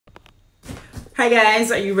Hi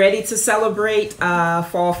guys, are you ready to celebrate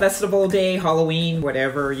Fall Festival Day, Halloween,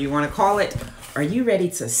 whatever you want to call it? Are you ready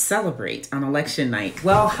to celebrate on election night?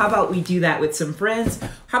 Well, how about we do that with some friends?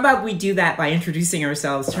 How about we do that by introducing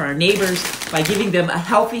ourselves to our neighbors, by giving them a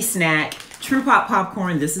healthy snack, True Pop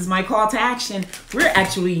Popcorn. This is my call to action. We're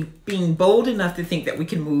actually being bold enough to think that we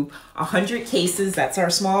can move 100 cases. That's our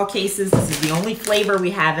small cases. This is the only flavor we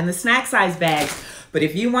have in the snack size bags. But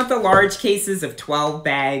if you want the large cases of 12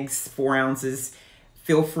 bags, 4 ounces,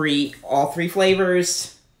 feel free. All 3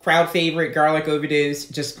 flavors, crowd favorite, garlic overdose,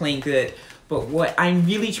 just plain good. But what I'm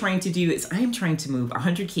really trying to do is I'm trying to move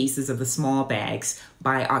 100 cases of the small bags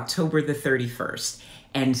by October the 31st.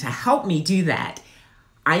 And to help me do that,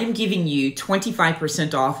 I am giving you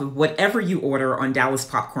 25% off of whatever you order on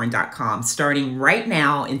DallasPopcorn.com starting right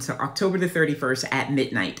now into October the 31st at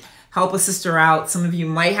midnight. Help a sister out. Some of you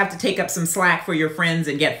might have to take up some slack for your friends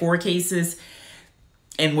and get 4 cases.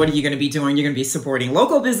 And what are you going to be doing? You're going to be supporting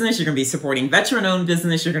local business. You're going to be supporting veteran-owned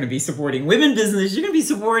business. You're going to be supporting women business. You're going to be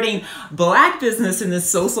supporting Black business in this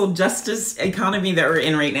social justice economy that we're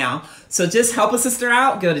in right now. So just help a sister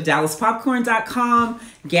out. Go to DallasPopcorn.com.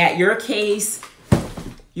 Get your case.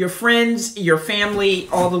 Your friends, your family,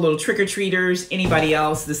 all the little trick-or-treaters, anybody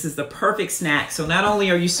else, this is the perfect snack. So not only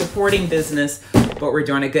are you supporting business, but we're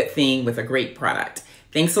doing a good thing with a great product.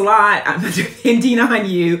 Thanks a lot. I'm depending on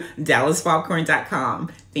you. DallasPopcorn.com.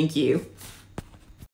 Thank you.